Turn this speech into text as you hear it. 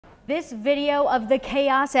This video of the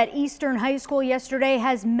chaos at Eastern High School yesterday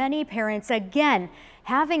has many parents again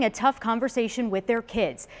having a tough conversation with their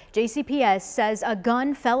kids. JCPS says a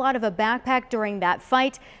gun fell out of a backpack during that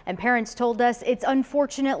fight, and parents told us it's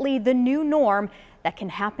unfortunately the new norm that can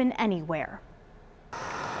happen anywhere.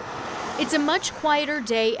 It's a much quieter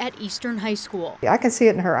day at Eastern High School. I could see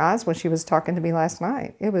it in her eyes when she was talking to me last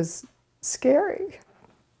night. It was scary.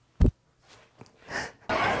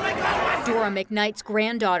 Dora McKnight's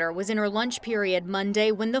granddaughter was in her lunch period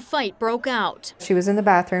Monday when the fight broke out. She was in the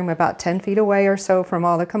bathroom about 10 feet away or so from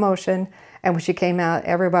all the commotion, and when she came out,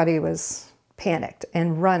 everybody was panicked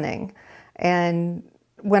and running. And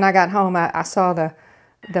when I got home, I saw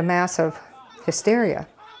the massive hysteria,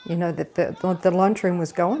 you know, that the lunchroom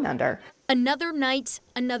was going under. Another night,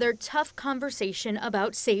 another tough conversation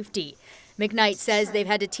about safety. McKnight says they've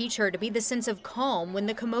had to teach her to be the sense of calm when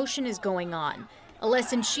the commotion is going on. A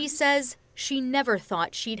lesson she says she never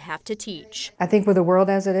thought she'd have to teach. I think with the world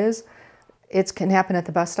as it is, it can happen at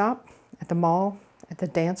the bus stop, at the mall, at the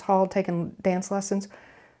dance hall, taking dance lessons.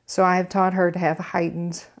 So I have taught her to have a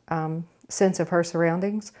heightened sense of her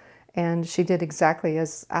surroundings, and she did exactly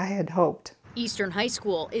as I had hoped. Eastern High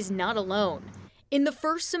School is not alone. In the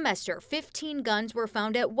first semester, 15 guns were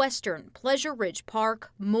found at Western, Pleasure Ridge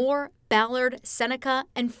Park, Moore, Ballard, Seneca,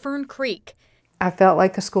 and Fern Creek. I felt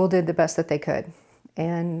like the school did the best that they could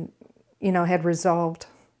and, you know, had resolved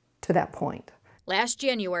to that point. Last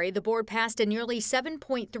January, the board passed a nearly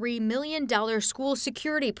 $7.3 million school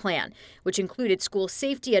security plan, which included school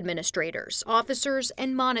safety administrators, officers,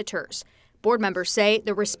 and monitors. Board members say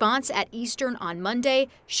the response at Eastern on Monday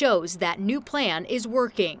shows that new plan is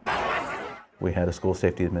working. We had a school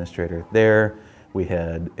safety administrator there. We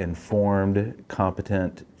had informed,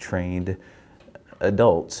 competent, trained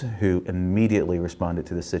adults who immediately responded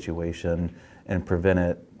to the situation and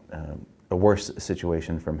prevented a worse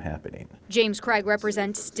situation from happening. James Craig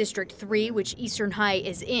represents District 3, which Eastern High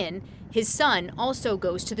is in. His son also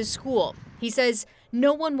goes to the school. He says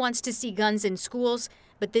no one wants to see guns in schools,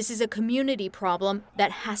 but this is a community problem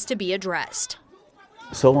that has to be addressed.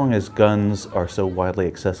 So long as guns are so widely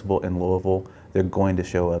accessible in Louisville, they're going to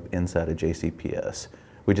show up inside of JCPS.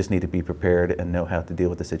 We just need to be prepared and know how to deal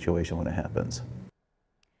with the situation when it happens.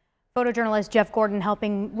 Photojournalist Jeff Gordon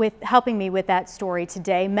helping me with that story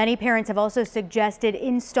today. Many parents have also suggested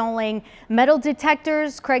installing metal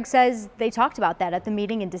detectors. Craig says they talked about that at the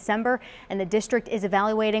meeting in December, and the district is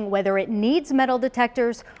evaluating whether it needs metal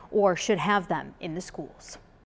detectors or should have them in the schools.